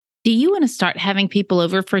Do you want to start having people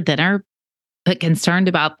over for dinner, but concerned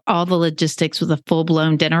about all the logistics with a full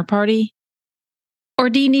blown dinner party?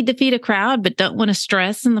 Or do you need to feed a crowd, but don't want to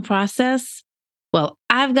stress in the process? Well,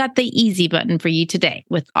 I've got the easy button for you today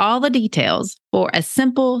with all the details for a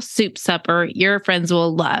simple soup supper your friends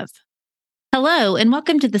will love. Hello, and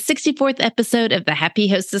welcome to the 64th episode of the Happy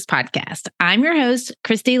Hostess podcast. I'm your host,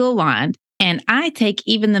 Christy Lalonde, and I take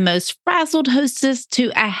even the most frazzled hostess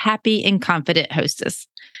to a happy and confident hostess.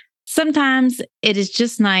 Sometimes it is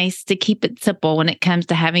just nice to keep it simple when it comes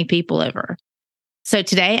to having people over. So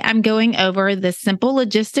today I'm going over the simple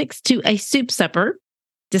logistics to a soup supper,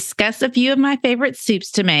 discuss a few of my favorite soups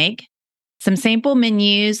to make, some sample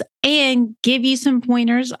menus, and give you some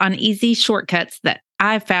pointers on easy shortcuts that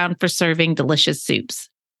I've found for serving delicious soups.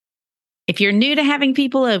 If you're new to having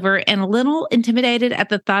people over and a little intimidated at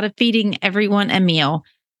the thought of feeding everyone a meal,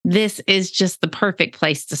 this is just the perfect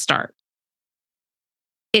place to start.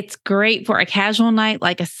 It's great for a casual night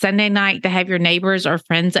like a Sunday night to have your neighbors or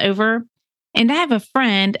friends over. And I have a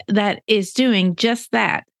friend that is doing just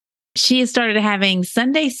that. She has started having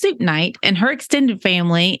Sunday soup night, and her extended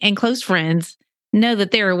family and close friends know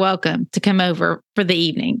that they are welcome to come over for the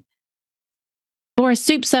evening. For a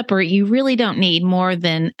soup supper, you really don't need more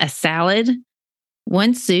than a salad,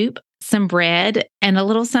 one soup, some bread, and a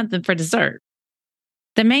little something for dessert.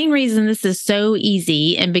 The main reason this is so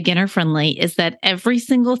easy and beginner friendly is that every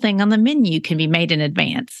single thing on the menu can be made in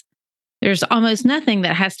advance. There's almost nothing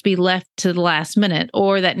that has to be left to the last minute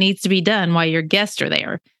or that needs to be done while your guests are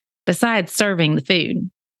there, besides serving the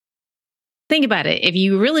food. Think about it. If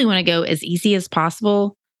you really want to go as easy as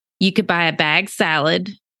possible, you could buy a bagged salad,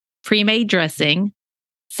 pre-made dressing,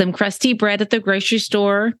 some crusty bread at the grocery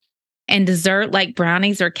store, and dessert like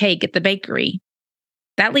brownies or cake at the bakery.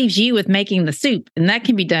 That leaves you with making the soup, and that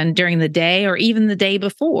can be done during the day or even the day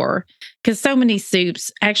before, because so many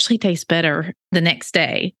soups actually taste better the next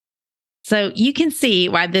day. So you can see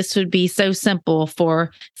why this would be so simple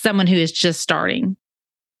for someone who is just starting.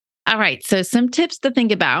 All right, so some tips to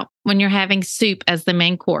think about when you're having soup as the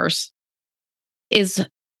main course is,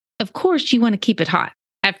 of course, you want to keep it hot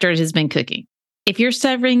after it has been cooking. If you're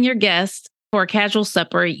serving your guests for a casual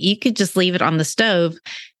supper, you could just leave it on the stove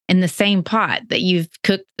in the same pot that you've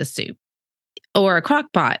cooked the soup. Or a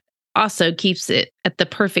crock pot also keeps it at the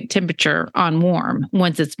perfect temperature on warm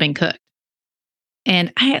once it's been cooked.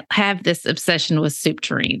 And I have this obsession with soup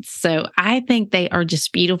tureens. So I think they are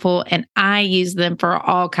just beautiful, and I use them for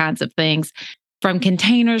all kinds of things, from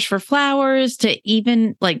containers for flowers to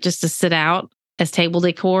even like just to sit out as table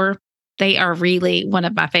decor. They are really one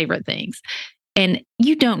of my favorite things. And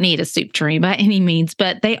you don't need a soup tureen by any means,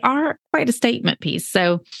 but they are quite a statement piece.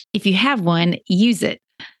 So if you have one, use it.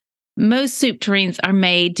 Most soup tureens are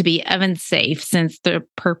made to be oven safe since the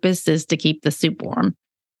purpose is to keep the soup warm.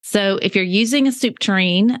 So if you're using a soup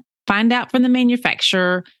tureen, find out from the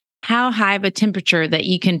manufacturer how high of a temperature that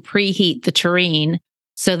you can preheat the tureen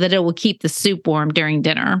so that it will keep the soup warm during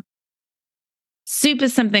dinner. Soup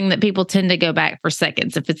is something that people tend to go back for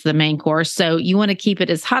seconds if it's the main course, so you want to keep it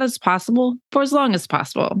as hot as possible for as long as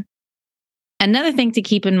possible. Another thing to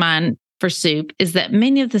keep in mind for soup is that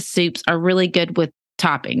many of the soups are really good with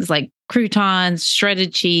toppings like croutons,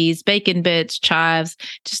 shredded cheese, bacon bits, chives,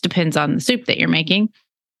 just depends on the soup that you're making.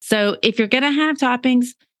 So if you're going to have toppings,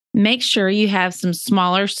 make sure you have some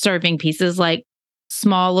smaller serving pieces like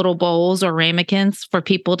small little bowls or ramekins for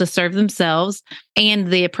people to serve themselves, and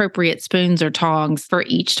the appropriate spoons or tongs for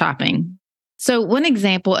each topping. So one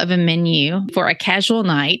example of a menu for a casual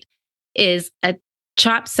night is a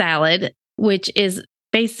chopped salad, which is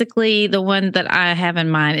basically the one that I have in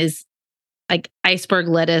mind is like iceberg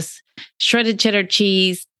lettuce, shredded cheddar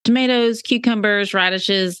cheese, tomatoes, cucumbers,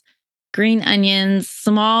 radishes, green onions,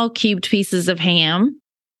 small cubed pieces of ham,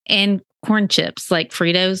 and corn chips like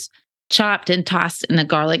Fritos, chopped and tossed in a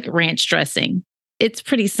garlic ranch dressing. It's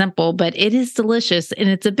pretty simple, but it is delicious, and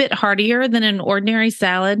it's a bit heartier than an ordinary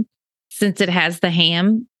salad since it has the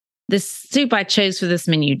ham. The soup I chose for this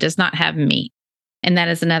menu does not have meat, and that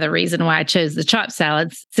is another reason why I chose the chopped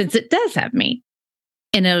salads, since it does have meat,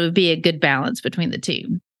 and it would be a good balance between the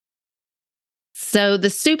two. So the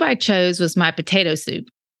soup I chose was my potato soup,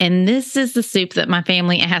 and this is the soup that my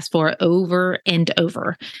family asked for over and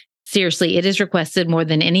over. Seriously, it is requested more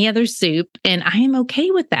than any other soup, and I am okay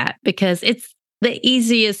with that because it's the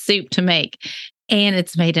easiest soup to make, and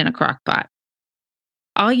it's made in a crock pot.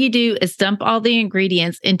 All you do is dump all the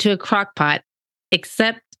ingredients into a crock pot,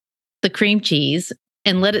 except the cream cheese,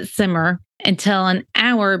 and let it simmer until an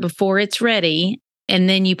hour before it's ready, and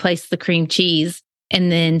then you place the cream cheese and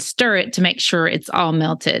then stir it to make sure it's all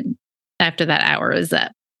melted after that hour is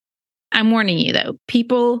up. I'm warning you though,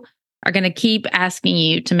 people are going to keep asking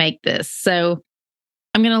you to make this. So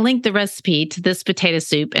I'm going to link the recipe to this potato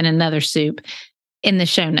soup and another soup in the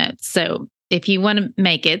show notes. So if you want to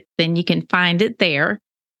make it, then you can find it there.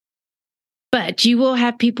 But you will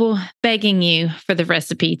have people begging you for the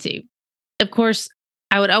recipe too. Of course,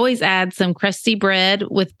 I would always add some crusty bread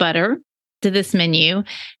with butter to this menu.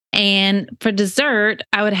 And for dessert,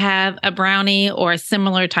 I would have a brownie or a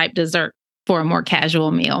similar type dessert for a more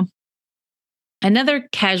casual meal. Another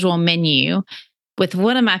casual menu with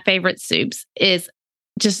one of my favorite soups is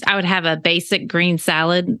just I would have a basic green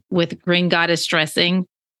salad with green goddess dressing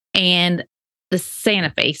and the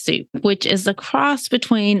Santa Fe soup, which is a cross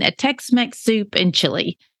between a Tex Mex soup and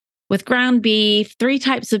chili with ground beef, three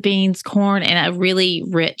types of beans, corn, and a really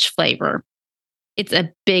rich flavor. It's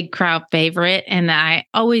a big crowd favorite, and I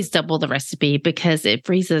always double the recipe because it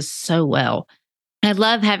freezes so well. I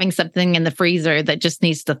love having something in the freezer that just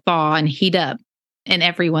needs to thaw and heat up, and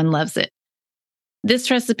everyone loves it.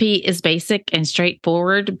 This recipe is basic and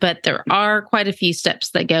straightforward, but there are quite a few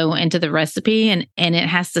steps that go into the recipe, and it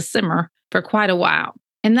has to simmer for quite a while.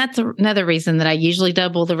 And that's another reason that I usually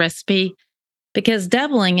double the recipe, because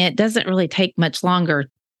doubling it doesn't really take much longer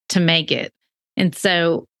to make it. And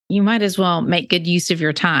so you might as well make good use of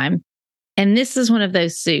your time. And this is one of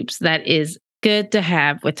those soups that is good to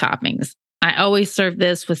have with toppings. I always serve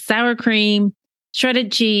this with sour cream,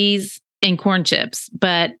 shredded cheese, and corn chips,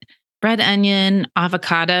 but red onion,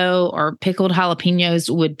 avocado, or pickled jalapenos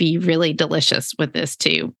would be really delicious with this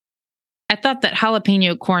too. I thought that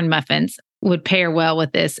jalapeno corn muffins would pair well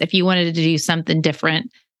with this if you wanted to do something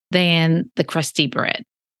different than the crusty bread.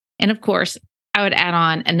 And of course, I would add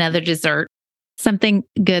on another dessert, something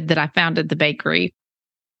good that I found at the bakery.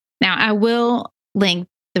 Now, I will link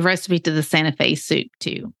the recipe to the Santa Fe soup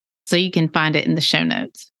too, so you can find it in the show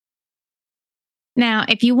notes. Now,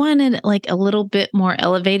 if you wanted like a little bit more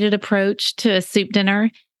elevated approach to a soup dinner,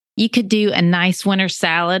 you could do a nice winter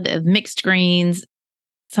salad of mixed greens,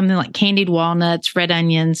 something like candied walnuts, red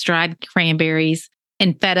onions, dried cranberries,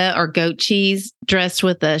 and feta or goat cheese dressed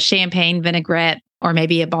with a champagne vinaigrette or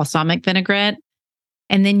maybe a balsamic vinaigrette.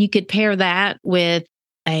 And then you could pair that with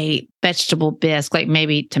a vegetable bisque, like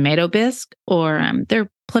maybe tomato bisque, or there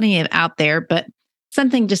are plenty of out there, but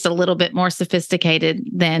something just a little bit more sophisticated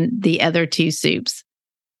than the other two soups.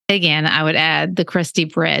 Again, I would add the crusty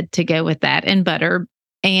bread to go with that and butter.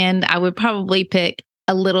 And I would probably pick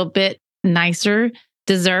a little bit nicer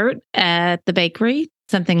dessert at the bakery,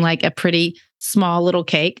 something like a pretty small little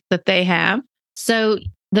cake that they have. So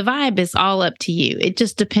the vibe is all up to you. It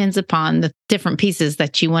just depends upon the different pieces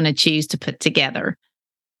that you want to choose to put together.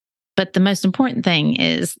 But the most important thing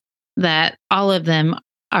is that all of them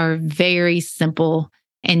are very simple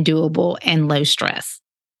and doable and low stress.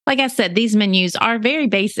 Like I said, these menus are very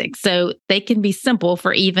basic, so they can be simple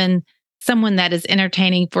for even someone that is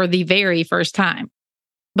entertaining for the very first time.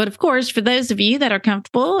 But of course, for those of you that are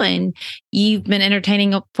comfortable and you've been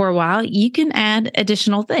entertaining for a while, you can add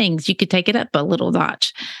additional things. You could take it up a little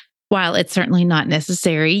notch. While it's certainly not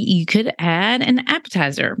necessary, you could add an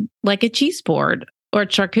appetizer like a cheese board or a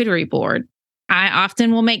charcuterie board. I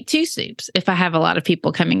often will make two soups if I have a lot of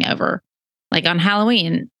people coming over. Like on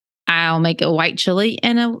Halloween, I'll make a white chili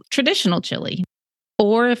and a traditional chili.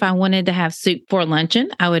 Or if I wanted to have soup for luncheon,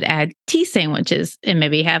 I would add tea sandwiches and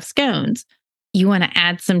maybe have scones. You want to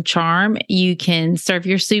add some charm, you can serve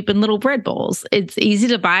your soup in little bread bowls. It's easy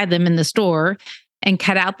to buy them in the store and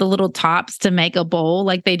cut out the little tops to make a bowl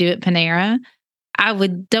like they do at Panera. I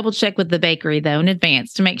would double check with the bakery though in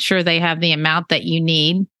advance to make sure they have the amount that you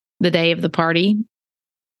need the day of the party.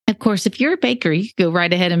 Of course, if you're a baker, you could go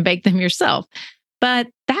right ahead and bake them yourself. But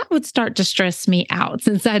that would start to stress me out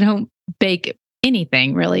since I don't bake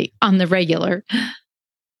anything really on the regular.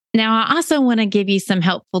 Now, I also want to give you some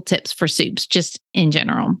helpful tips for soups, just in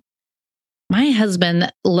general. My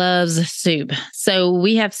husband loves soup, so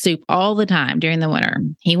we have soup all the time during the winter.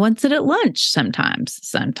 He wants it at lunch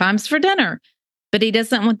sometimes for dinner, but he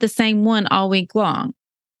doesn't want the same one all week long.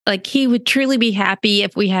 Like he would truly be happy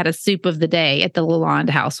if we had a soup of the day at the Lalonde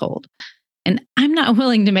household. And I'm not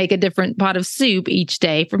willing to make a different pot of soup each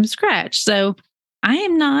day from scratch. So I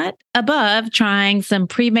am not above trying some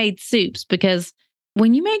pre-made soups because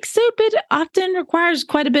when you make soup, it often requires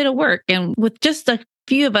quite a bit of work. And with just a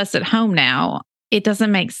few of us at home now, it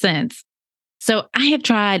doesn't make sense. So I have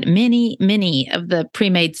tried many of the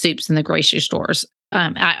pre-made soups in the grocery stores.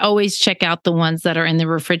 I always check out the ones that are in the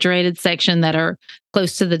refrigerated section that are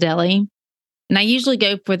close to the deli. And I usually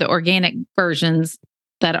go for the organic versions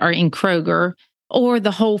that are in Kroger or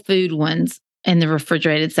the whole food ones in the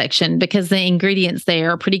refrigerated section because the ingredients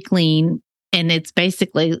there are pretty clean and it's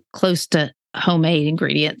basically close to homemade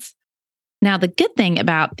ingredients. Now, the good thing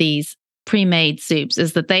about these pre-made soups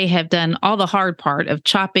is that they have done all the hard part of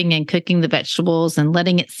chopping and cooking the vegetables and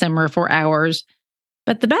letting it simmer for hours.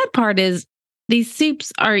 But the bad part is these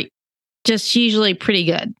soups are just usually pretty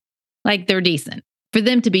good. Like, they're decent. For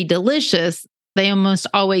them to be delicious, they almost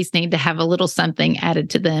always need to have a little something added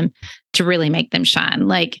to them to really make them shine.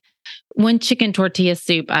 Like one chicken tortilla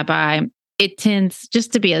soup I buy, it tends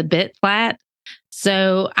just to be a bit flat.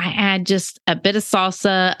 So I add just a bit of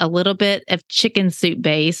salsa, a little bit of chicken soup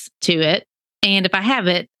base to it. And if I have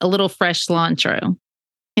it, a little fresh cilantro.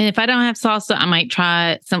 And if I don't have salsa, I might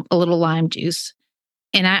try a little lime juice.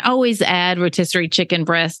 And I always add rotisserie chicken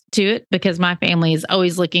breast to it because my family is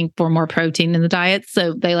always looking for more protein in the diet.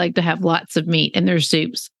 So they like to have lots of meat in their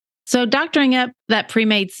soups. So doctoring up that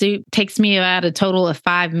pre-made soup takes me about a total of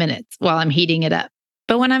 5 minutes while I'm heating it up.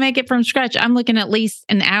 But when I make it from scratch, I'm looking at least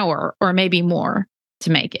an hour or maybe more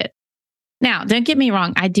to make it. Now, don't get me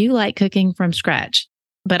wrong. I do like cooking from scratch,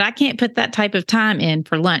 but I can't put that type of time in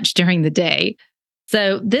for lunch during the day.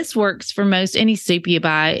 So this works for most any soup you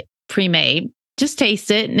buy pre-made. Just taste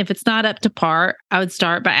it. And if it's not up to par, I would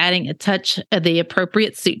start by adding a touch of the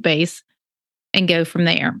appropriate soup base and go from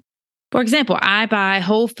there. For example, I buy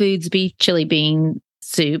Whole Foods beef chili bean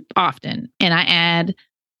soup often, and I add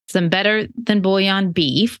some better than bouillon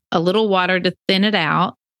beef, a little water to thin it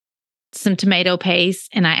out, some tomato paste,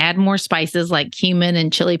 and I add more spices like cumin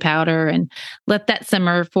and chili powder and let that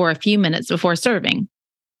simmer for a few minutes before serving.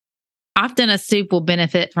 Often a soup will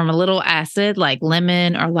benefit from a little acid like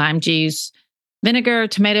lemon or lime juice, vinegar,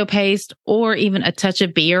 tomato paste, or even a touch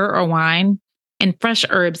of beer or wine. And fresh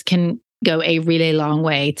herbs can go a really long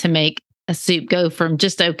way to make a soup go from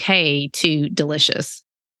just okay to delicious.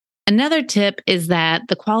 Another tip is that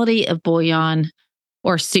the quality of bouillon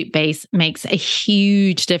or soup base makes a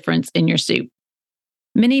huge difference in your soup.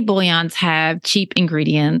 Many bouillons have cheap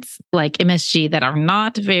ingredients like MSG that are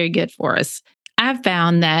not very good for us. I've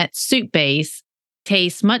found that soup base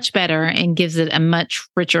tastes much better and gives it a much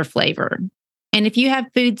richer flavor. And if you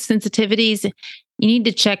have food sensitivities, you need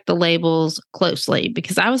to check the labels closely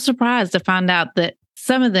because I was surprised to find out that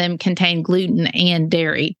some of them contain gluten and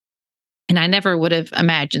dairy. And I never would have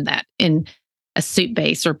imagined that in a soup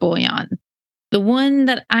base or bouillon. The one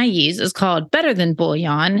that I use is called Better Than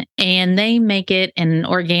Bouillon, and they make it in an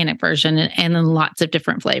organic version and in lots of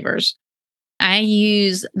different flavors. I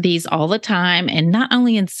use these all the time, and not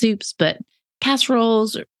only in soups, but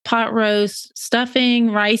casseroles, pot roasts,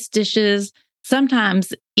 stuffing, rice dishes,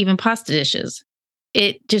 sometimes even pasta dishes.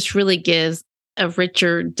 It just really gives a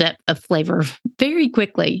richer depth of flavor very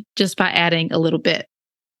quickly just by adding a little bit.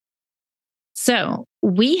 So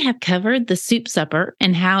we have covered the soup supper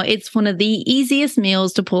and how it's one of the easiest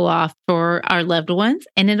meals to pull off for our loved ones,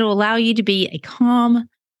 and it'll allow you to be a calm,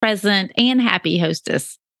 present, and happy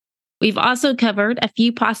hostess. We've also covered a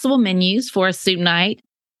few possible menus for a soup night,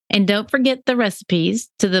 and don't forget the recipes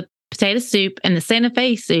to the potato soup and the Santa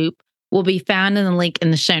Fe soup will be found in the link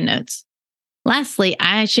in the show notes. Lastly,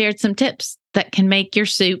 I shared some tips that can make your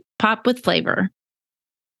soup pop with flavor.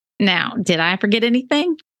 Now, did I forget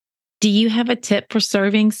anything? Do you have a tip for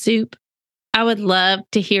serving soup? I would love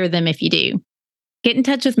to hear them if you do. Get in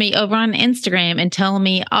touch with me over on Instagram and tell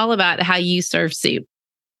me all about how you serve soup.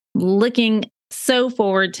 Looking so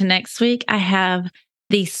forward to next week. I have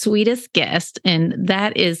the sweetest guest, and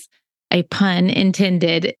that is a pun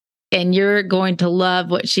intended, and you're going to love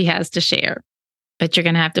what she has to share. But you're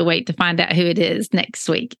going to have to wait to find out who it is next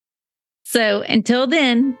week. So until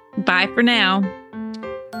then, bye for now.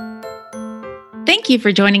 Thank you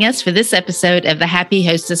for joining us for this episode of the Happy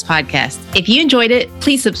Hostess podcast. If you enjoyed it,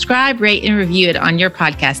 please subscribe, rate, and review it on your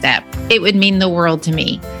podcast app. It would mean the world to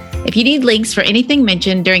me. If you need links for anything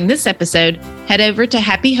mentioned during this episode, head over to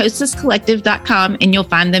happyhostesscollective.com and you'll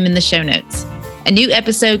find them in the show notes. A new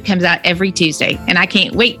episode comes out every Tuesday, and I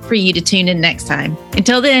can't wait for you to tune in next time.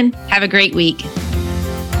 Until then, have a great week.